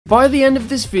By the end of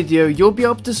this video, you'll be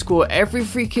able to score every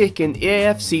free kick in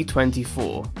EAFC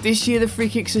 24. This year the free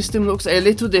kick system looks a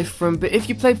little different, but if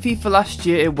you played FIFA last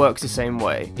year it works the same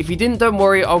way. If you didn't, don't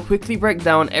worry, I'll quickly break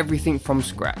down everything from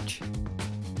scratch.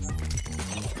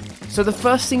 So the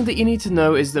first thing that you need to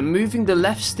know is that moving the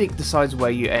left stick decides where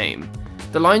you aim.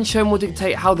 The line shown will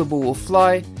dictate how the ball will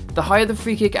fly. The higher the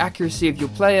free kick accuracy of your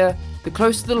player, the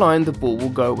closer to the line the ball will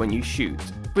go when you shoot.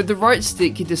 With the right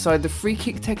stick you decide the free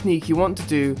kick technique you want to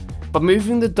do by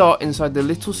moving the dot inside the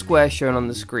little square shown on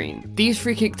the screen. These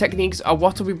free kick techniques are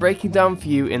what I'll be breaking down for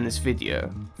you in this video.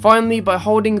 Finally, by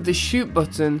holding the shoot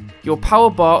button, your power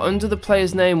bar under the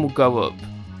player's name will go up.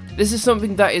 This is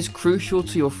something that is crucial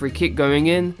to your free kick going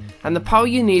in, and the power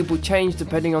you need will change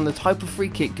depending on the type of free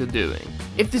kick you're doing.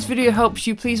 If this video helps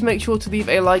you, please make sure to leave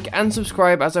a like and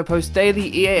subscribe as I post daily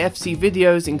EAFC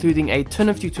videos including a ton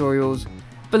of tutorials,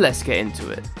 but let's get into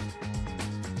it.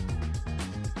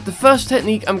 The first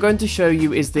technique I'm going to show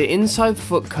you is the inside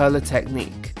foot curler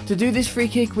technique. To do this free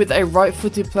kick with a right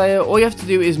footed player, all you have to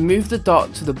do is move the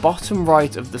dot to the bottom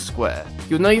right of the square.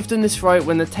 You'll know you've done this right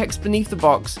when the text beneath the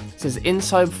box says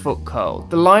inside foot curl.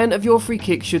 The line of your free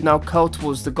kick should now curl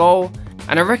towards the goal,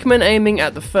 and I recommend aiming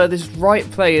at the furthest right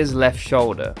player's left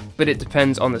shoulder, but it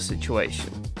depends on the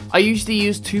situation. I usually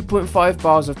use 2.5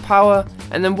 bars of power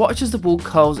and then watch as the ball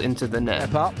curls into the net.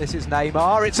 This is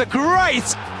Neymar, it's a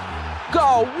great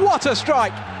goal, what a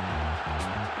strike!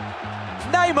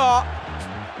 Neymar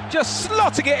just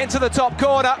slotting it into the top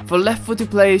corner. For left-footed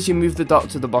players, you move the dot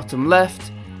to the bottom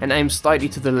left and aim slightly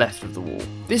to the left of the wall.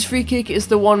 This free kick is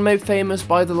the one made famous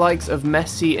by the likes of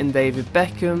Messi and David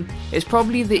Beckham. It's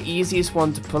probably the easiest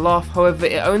one to pull off, however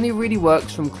it only really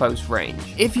works from close range.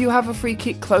 If you have a free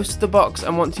kick close to the box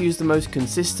and want to use the most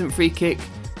consistent free kick,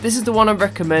 this is the one I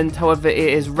recommend, however it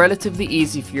is relatively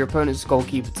easy for your opponent's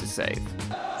goalkeeper to save.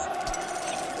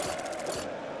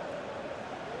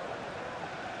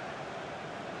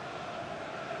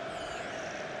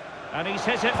 And he's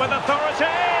hit it with authority!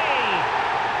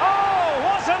 Oh,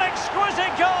 what an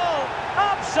exquisite goal!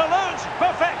 Absolute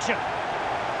perfection!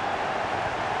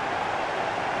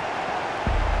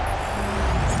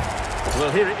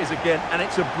 Well, here it is again, and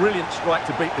it's a brilliant strike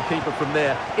to beat the keeper from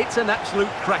there. It's an absolute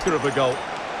cracker of a goal.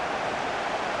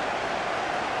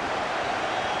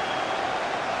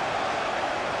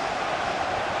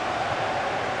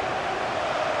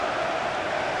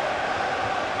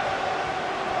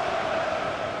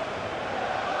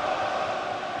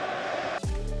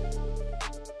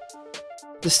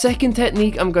 The second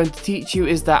technique I'm going to teach you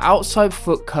is the outside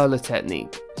foot curler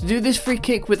technique. To do this free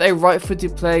kick with a right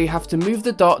footed player, you have to move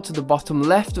the dot to the bottom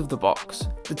left of the box.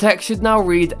 The text should now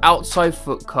read outside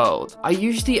foot curled. I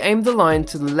usually aim the line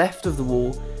to the left of the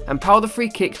wall and power the free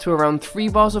kick to around 3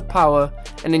 bars of power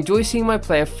and enjoy seeing my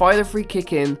player fire the free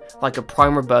kick in like a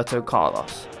prime Roberto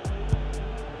Carlos.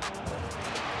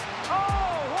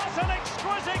 Oh, what an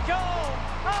exquisite goal!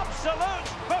 Absolute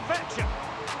perfection!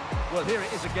 Well, here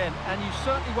it is again, and you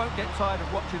certainly won't get tired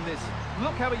of watching this.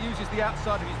 Look how he uses the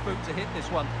outside of his boot to hit this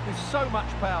one with so much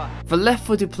power. For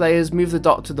left-footed players, move the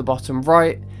dot to the bottom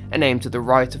right and aim to the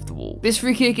right of the wall. This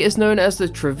free kick is known as the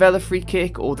Trivela free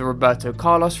kick or the Roberto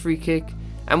Carlos free kick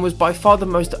and was by far the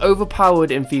most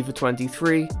overpowered in FIFA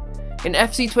 23. In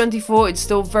FC 24 it's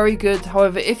still very good,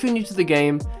 however if you're new to the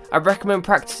game, I recommend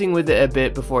practicing with it a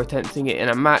bit before attempting it in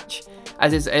a match,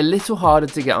 as it's a little harder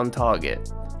to get on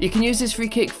target. You can use this free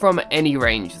kick from any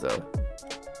range though.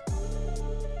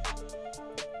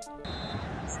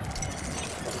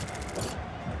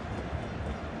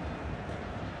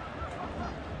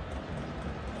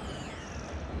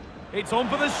 It's on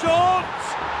for the shot!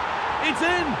 It's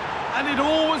in! And it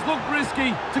always looked risky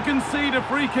to concede a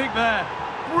free kick there.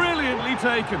 Brilliantly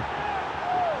taken.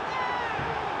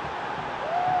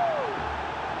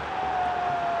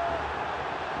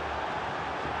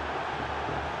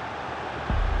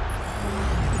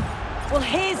 Well,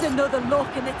 here's another look,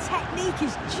 and the technique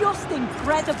is just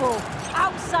incredible.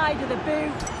 Outside of the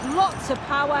boot, lots of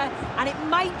power, and it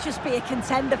might just be a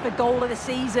contender for goal of the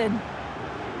season.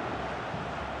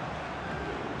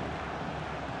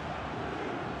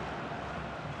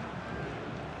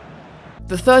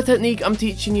 The third technique I'm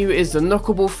teaching you is the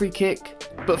knuckleball free kick.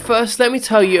 But first, let me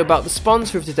tell you about the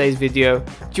sponsor of today's video,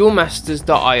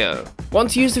 duelmasters.io.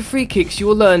 Want to use the free kicks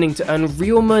you're learning to earn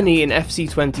real money in FC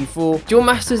 24? Duel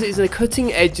Masters is a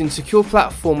cutting edge and secure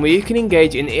platform where you can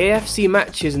engage in AFC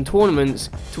matches and tournaments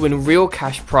to win real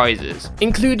cash prizes,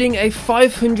 including a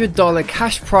 $500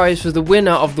 cash prize for the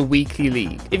winner of the weekly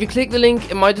league. If you click the link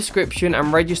in my description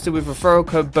and register with referral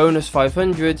code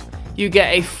bonus500, you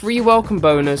get a free welcome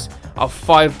bonus of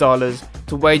 $5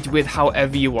 to wager with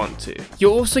however you want to.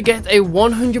 You'll also get a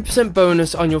 100%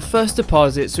 bonus on your first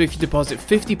deposit, so if you deposit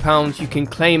 £50 you can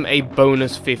claim a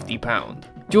bonus £50.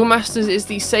 Duel Masters is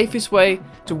the safest way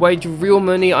to wager real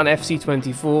money on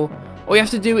FC24. All you have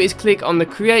to do is click on the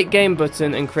create game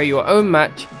button and create your own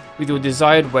match with your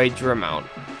desired wager amount,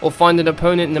 or find an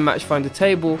opponent in the match finder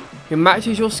table who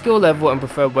matches your skill level and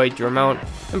preferred wager amount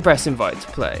and press invite to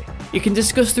play. You can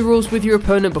discuss the rules with your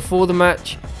opponent before the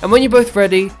match, and when you're both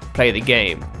ready, play the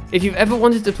game. If you've ever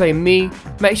wanted to play me,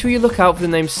 make sure you look out for the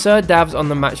name Sir Davs on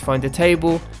the match finder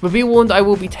table, but be warned I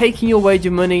will be taking your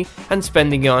wager money and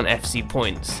spending it on FC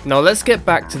points. Now let's get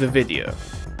back to the video.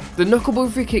 The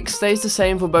knuckleball free kick stays the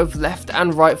same for both left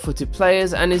and right footed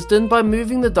players and is done by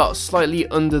moving the dots slightly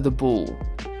under the ball.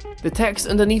 The text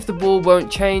underneath the ball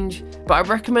won't change, but I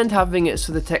recommend having it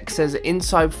so the text says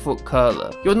inside foot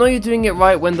curler. You'll know you're doing it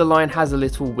right when the line has a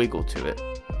little wiggle to it.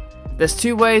 There's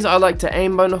two ways I like to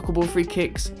aim my knuckleball free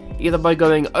kicks, either by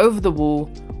going over the wall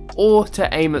or to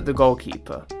aim at the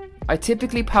goalkeeper. I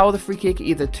typically power the free kick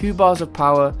either 2 bars of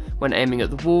power when aiming at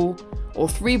the wall or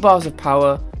 3 bars of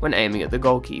power when aiming at the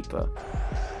goalkeeper.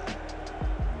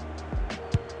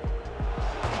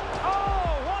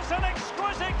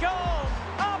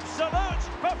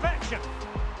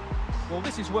 Well,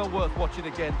 this is well worth watching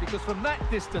again, because from that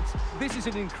distance, this is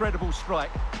an incredible strike.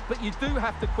 But you do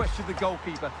have to question the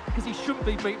goalkeeper, because he shouldn't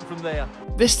be beaten from there.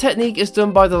 This technique is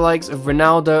done by the likes of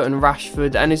Ronaldo and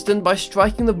Rashford, and is done by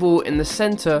striking the ball in the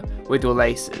centre with your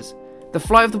laces. The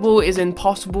flight of the ball is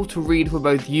impossible to read for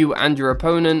both you and your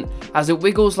opponent, as it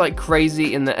wiggles like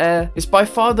crazy in the air. It's by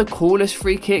far the coolest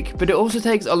free kick, but it also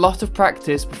takes a lot of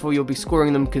practice before you'll be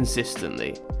scoring them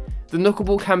consistently. The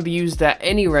knuckleball can be used at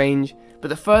any range, but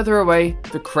the further away,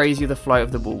 the crazier the flight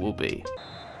of the ball will be.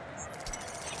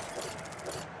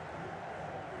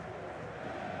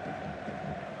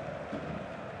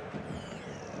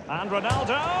 And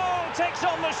Ronaldo takes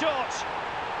on the shot.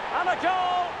 And a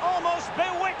goal almost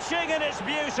bewitching in its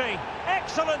beauty.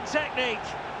 Excellent technique.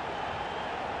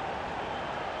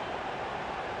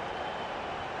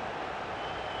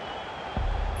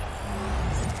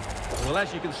 Well,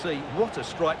 as you can see, what a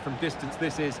strike from distance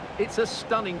this is. It's a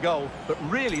stunning goal, but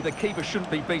really the keeper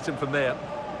shouldn't be beaten from there.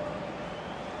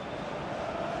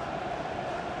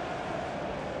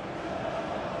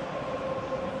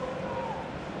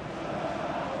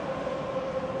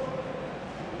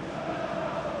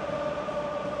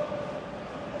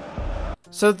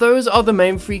 So those are the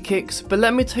main free kicks, but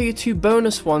let me tell you 2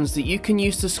 bonus ones that you can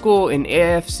use to score in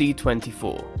AFC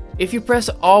 24. If you press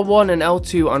R1 and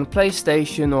L2 on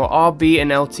PlayStation or RB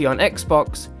and LT on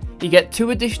Xbox, you get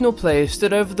 2 additional players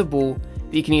stood over the ball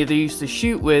that you can either use to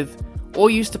shoot with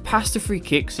or use to pass the free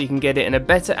kick so you can get it in a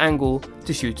better angle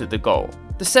to shoot at the goal.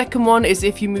 The second one is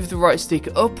if you move the right stick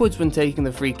upwards when taking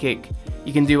the free kick,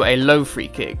 you can do a low free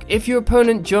kick. If your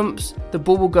opponent jumps, the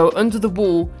ball will go under the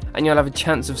ball and you'll have a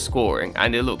chance of scoring,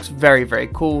 and it looks very, very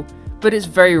cool, but it's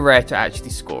very rare to actually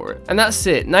score it. And that's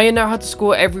it. Now you know how to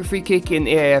score every free kick in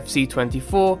AFC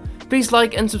 24. Please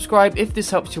like and subscribe if this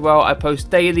helps you out. I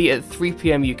post daily at 3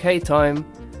 PM UK time.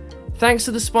 Thanks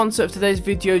to the sponsor of today's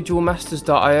video,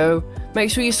 duelmasters.io.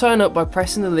 Make sure you sign up by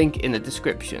pressing the link in the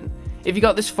description. If you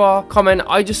got this far, comment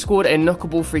 "I just scored a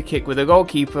knuckleball free kick with a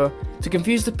goalkeeper" to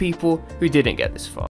confuse the people who didn't get this far.